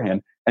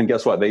beforehand. And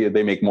guess what?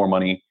 They make more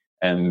money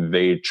and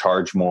they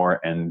charge more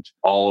and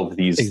all of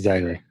these.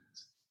 Exactly.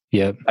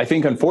 Yeah. I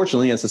think,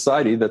 unfortunately, in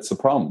society, that's the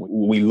problem.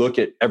 We look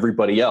at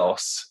everybody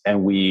else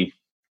and we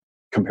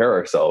compare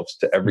ourselves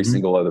to every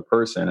single other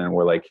person. And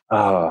we're like,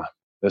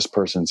 this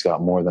person's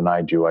got more than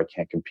I do. I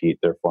can't compete.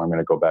 Therefore, I'm going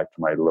to go back to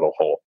my little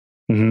hole.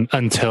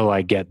 Until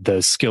I get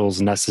the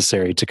skills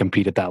necessary to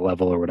compete at that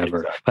level or whatever.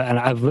 Exactly. And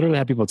I've literally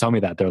had people tell me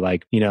that. They're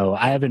like,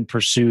 I haven't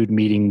pursued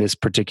meeting this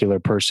particular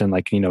person,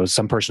 like,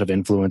 some person of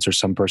influence or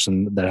some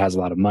person that has a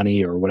lot of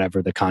money or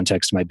whatever the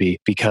context might be,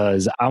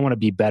 because I want to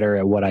be better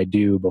at what I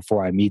do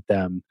before I meet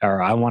them.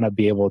 Or I want to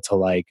be able to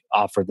like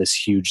offer this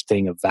huge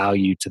thing of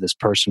value to this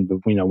person, but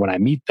when I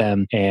meet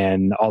them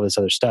and all this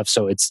other stuff.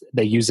 So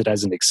they use it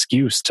as an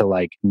excuse to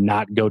like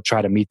not go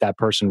try to meet that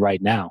person right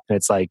now. And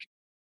it's like,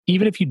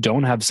 even if you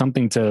don't have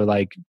something to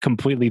like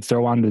completely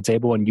throw onto the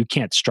table and you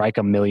can't strike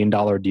 $1 million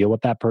deal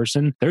with that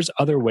person, there's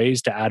other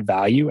ways to add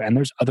value and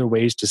there's other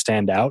ways to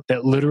stand out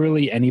that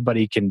literally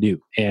anybody can do.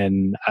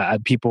 And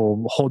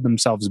people hold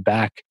themselves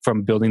back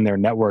from building their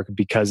network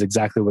because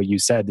exactly what you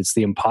said, it's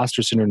the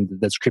imposter syndrome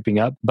that's creeping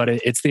up, but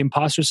it's the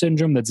imposter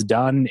syndrome that's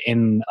done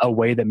in a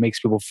way that makes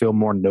people feel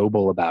more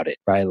noble about it,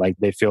 right? Like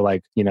they feel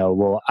like,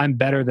 well, I'm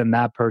better than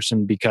that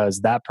person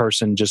because that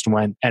person just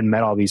went and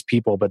met all these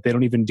people, but they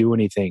don't even do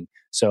anything.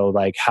 So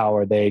like, how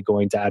are they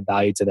going to add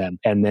value to them?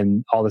 And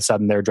then all of a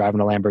sudden they're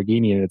driving a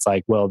Lamborghini and it's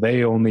like, well,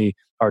 they only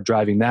are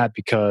driving that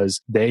because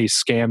they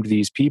scammed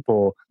these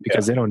people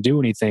because they don't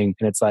do anything.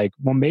 And it's like,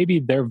 well, maybe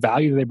their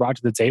value they brought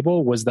to the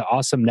table was the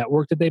awesome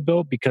network that they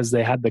built because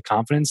they had the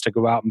confidence to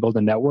go out and build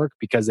a network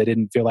because they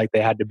didn't feel like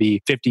they had to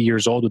be 50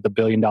 years old with $1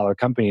 billion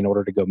company in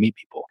order to go meet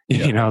people.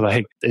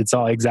 Like it's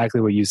all exactly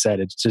what you said.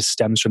 It just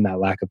stems from that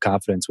lack of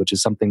confidence, which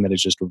is something that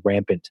is just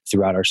rampant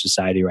throughout our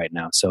society right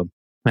now. So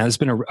man, it's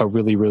been a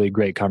really, really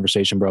great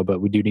conversation, bro,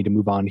 but we do need to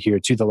move on here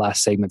to the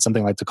last segment,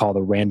 something I like to call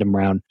the random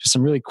round. Just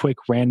some really quick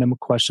random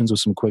questions with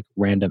some quick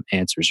random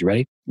answers. You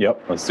ready?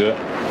 Yep, let's do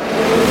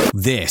it.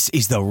 This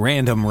is the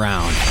random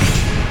round.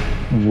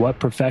 What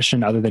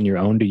profession other than your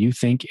own do you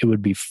think it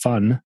would be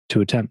fun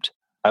to attempt?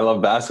 I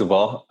love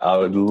basketball. I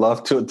would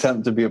love to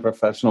attempt to be a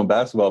professional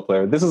basketball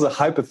player. This is a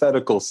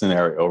hypothetical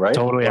scenario, right?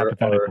 Totally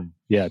hypothetical.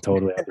 Yeah,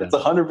 totally If it's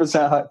hypothetical.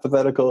 100%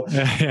 hypothetical,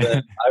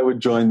 then I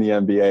would join the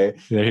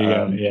NBA. There you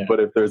go. Yeah.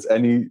 But if there's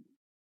any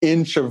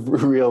inch of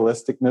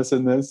realisticness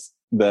in this,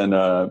 then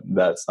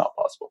that's not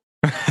possible.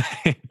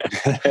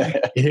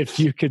 If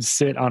you could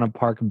sit on a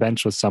park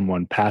bench with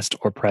someone, past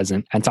or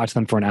present, and talk to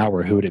them for an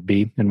hour, who would it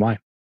be and why?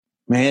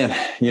 Man,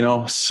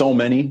 so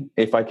many.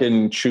 If I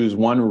can choose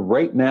one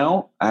right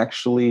now,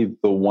 actually,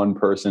 the one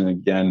person,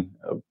 again,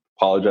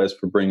 apologize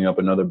for bringing up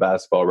another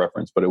basketball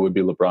reference, but it would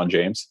be LeBron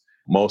James,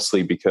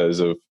 mostly because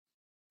of,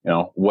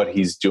 what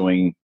he's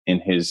doing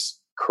in his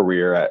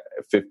career at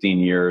 15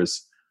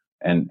 years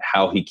and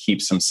how he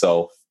keeps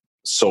himself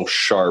so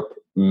sharp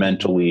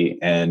mentally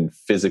and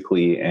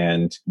physically,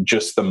 and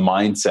just the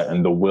mindset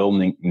and the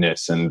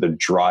willingness and the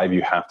drive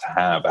you have to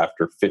have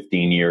after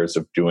 15 years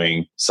of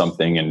doing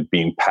something and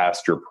being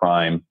past your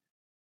prime.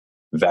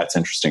 That's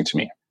interesting to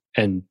me.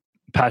 And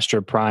past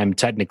your prime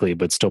technically,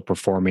 but still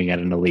performing at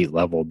an elite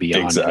level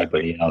beyond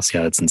anybody else.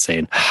 Yeah, that's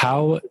insane.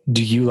 How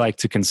do you like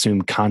to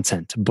consume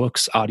content?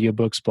 Books,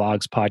 audiobooks,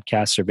 blogs,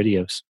 podcasts, or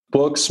videos?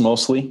 Books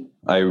mostly.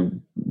 I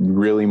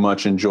really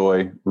much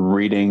enjoy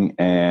reading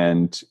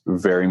and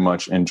very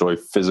much enjoy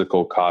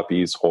physical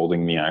copies,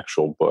 holding the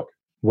actual book.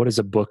 What is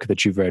a book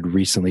that you've read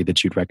recently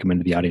that you'd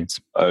recommend to the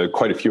audience?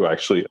 Quite a few,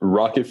 actually.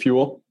 Rocket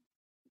Fuel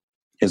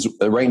is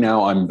right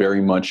now. I'm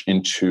very much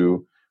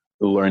into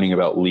learning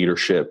about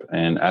leadership,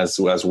 and as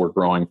we're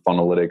growing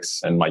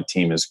Funnelytics and my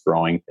team is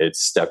growing, it's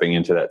stepping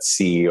into that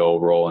CEO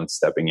role and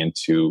stepping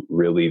into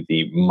really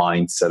the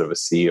mindset of a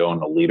CEO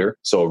and a leader.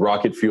 So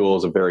Rocket Fuel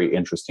is a very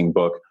interesting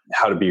book.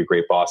 How to Be a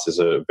Great Boss is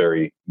a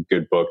very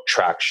good book.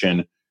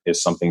 Traction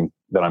is something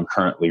that I'm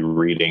currently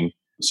reading.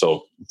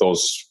 So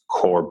those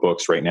core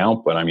books right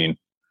now, but I mean,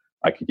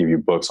 I could give you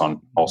books on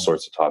all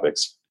sorts of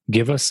topics.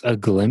 Give us a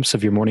glimpse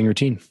of your morning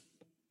routine.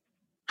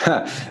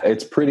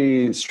 It's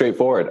pretty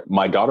straightforward.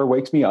 My daughter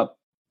wakes me up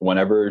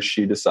whenever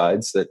she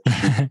decides that,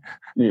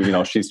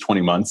 she's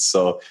 20 months.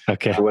 So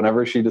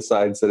whenever she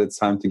decides that it's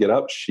time to get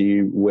up,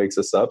 she wakes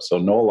us up. So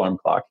no alarm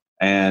clock.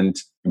 And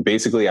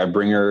basically I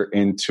bring her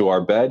into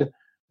our bed.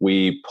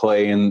 We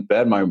play in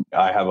bed.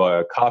 I have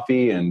a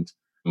coffee and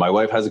my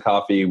wife has a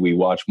coffee. We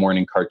watch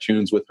morning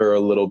cartoons with her a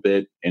little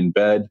bit in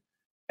bed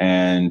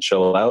and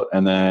chill out.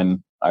 And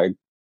then I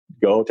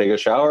go take a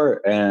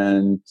shower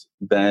and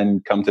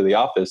then come to the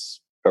office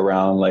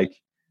around like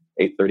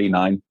 8:30,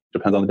 9,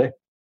 depends on the day.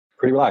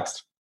 Pretty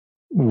relaxed.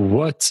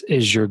 What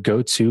is your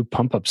go-to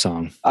pump-up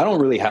song? I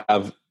don't really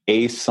have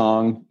a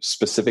song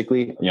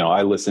specifically.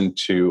 I listen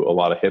to a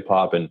lot of hip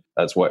hop, and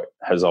that's what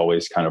has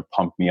always kind of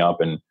pumped me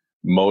up and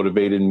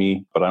motivated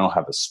me, but I don't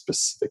have a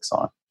specific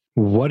song.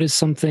 What is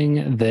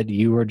something that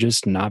you are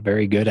just not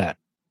very good at?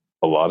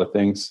 A lot of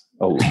things.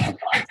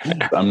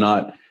 I'm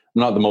not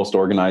the most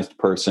organized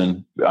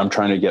person. I'm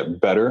trying to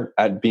get better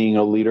at being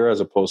a leader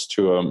as opposed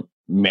to a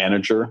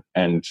manager,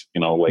 and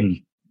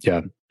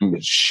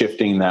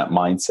shifting that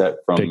mindset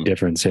from big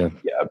difference.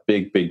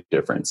 Big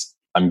difference.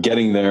 I'm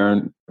getting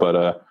there,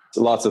 but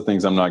lots of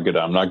things I'm not good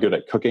at. I'm not good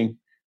at cooking.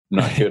 I'm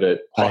not good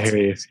at I hear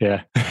you.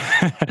 Yeah.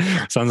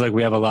 Sounds like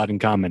we have a lot in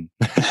common.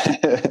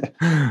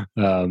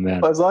 Oh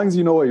man. As long as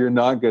you know what you're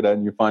not good at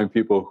and you find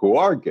people who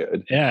are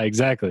good. Yeah,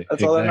 exactly.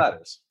 That's all that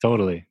matters.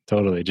 Totally.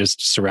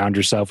 Just surround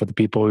yourself with the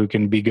people who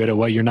can be good at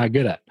what you're not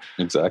good at.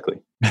 Exactly.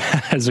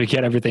 As we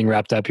get everything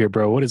wrapped up here,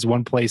 bro, what is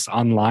one place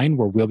online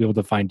where we'll be able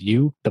to find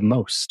you the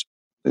most?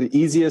 The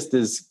easiest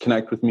is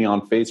connect with me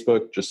on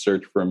Facebook. Just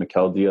search for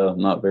Mikael Dia.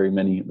 Not very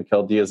many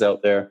Mikael Dias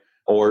out there.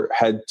 Or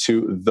head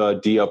to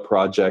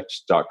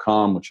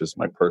thediaproject.com, which is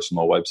my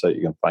personal website.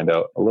 You can find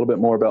out a little bit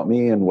more about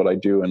me and what I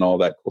do and all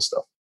that cool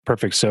stuff.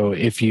 Perfect. So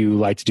if you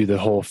like to do the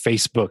whole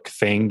Facebook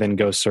thing, then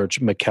go search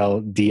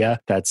Mikael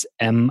Dia. That's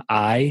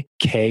Mikael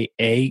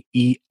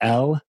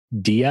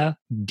Dia,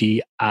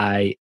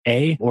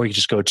 DIA. Or you can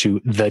just go to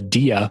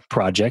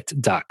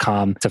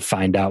thediaproject.com to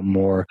find out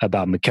more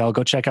about Mikael.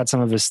 Go check out some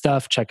of his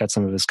stuff, check out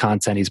some of his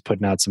content. He's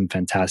putting out some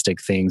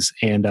fantastic things,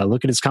 and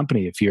look at his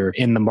company. If you're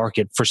in the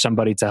market for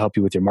somebody to help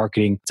you with your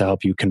marketing, to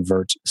help you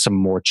convert some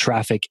more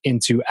traffic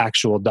into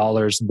actual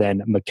dollars,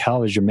 then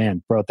Mikael is your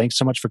man. Bro, thanks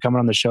so much for coming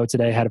on the show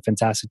today. Had a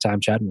fantastic time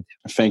chatting with you.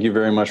 Thank you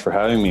very much for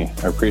having me.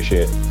 I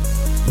appreciate it.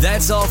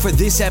 That's all for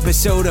this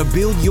episode of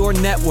Build Your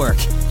Network.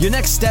 Your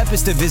next step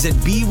is to visit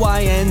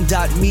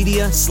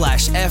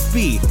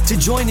byn.media/FB to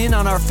join in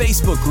on our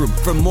Facebook group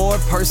for more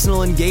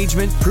personal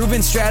engagement,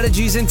 proven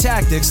strategies, and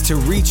tactics to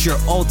reach your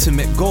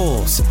ultimate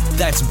goals.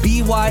 That's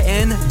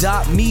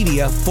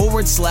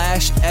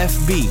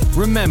byn.media/FB.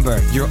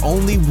 Remember, you're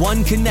only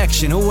one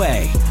connection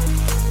away.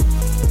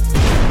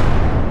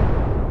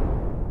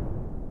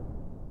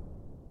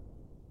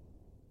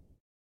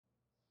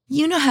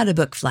 You know how to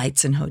book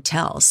flights and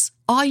hotels.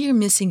 All you're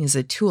missing is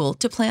a tool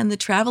to plan the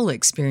travel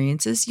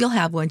experiences you'll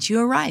have once you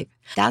arrive.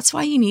 That's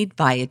why you need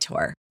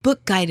Viator.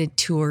 Book guided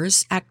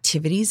tours,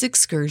 activities,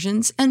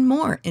 excursions, and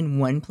more in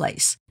one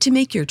place to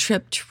make your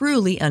trip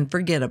truly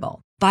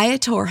unforgettable.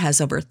 Viator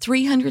has over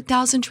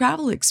 300,000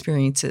 travel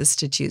experiences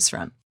to choose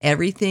from.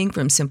 Everything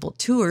from simple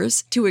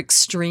tours to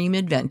extreme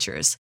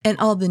adventures and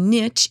all the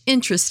niche,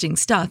 interesting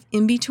stuff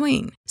in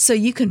between. So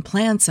you can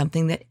plan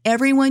something that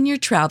everyone you're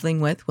traveling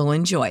with will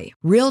enjoy.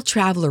 Real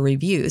traveler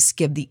reviews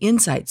give the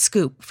inside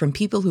scoop from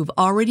people who've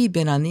already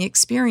been on the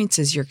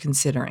experiences you're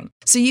considering.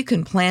 So you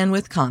can plan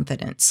with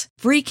confidence.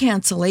 Free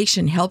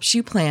cancellation helps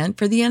you plan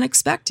for the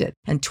unexpected.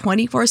 And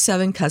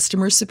 24/7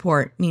 customer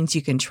support means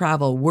you can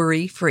travel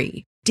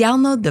worry-free.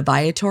 Download the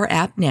Viator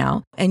app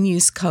now and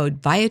use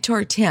code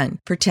Viator10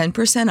 for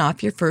 10%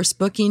 off your first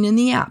booking in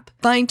the app.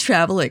 Find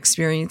travel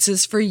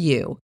experiences for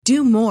you.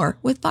 Do more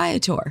with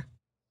Viator.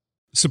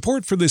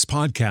 Support for this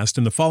podcast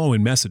and the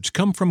following message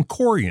come from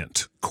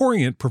Corient.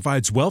 Corient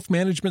provides wealth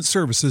management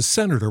services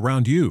centered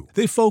around you.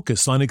 They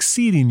focus on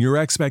exceeding your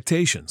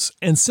expectations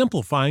and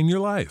simplifying your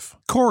life.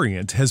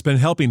 Corient has been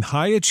helping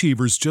high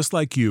achievers just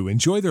like you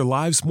enjoy their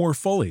lives more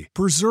fully,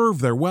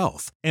 preserve their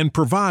wealth, and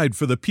provide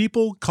for the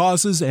people,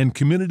 causes, and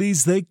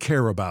communities they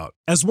care about.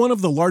 As one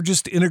of the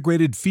largest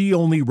integrated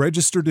fee-only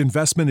registered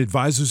investment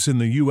advisors in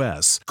the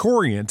U.S.,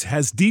 Corient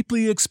has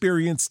deeply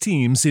experienced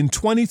teams in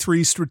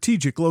 23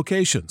 strategic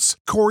locations.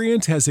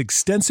 Corient has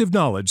extensive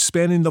knowledge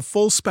spanning the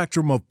full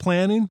spectrum of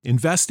planning,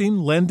 investing,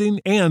 lending,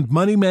 and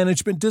money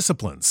management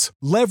disciplines.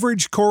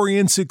 Leverage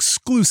Corient's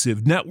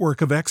exclusive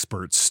network of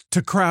experts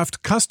to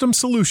craft custom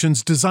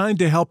solutions designed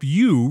to help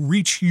you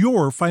reach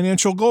your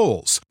financial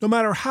goals, no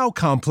matter how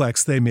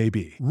complex they may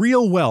be.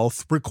 Real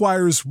wealth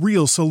requires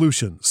real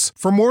solutions.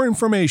 For more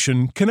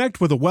information,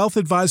 connect with a wealth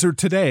advisor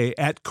today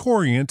at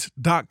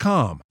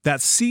Corient.com.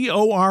 That's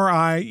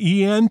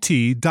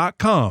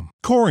Corient.com.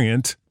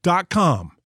 Corient.com.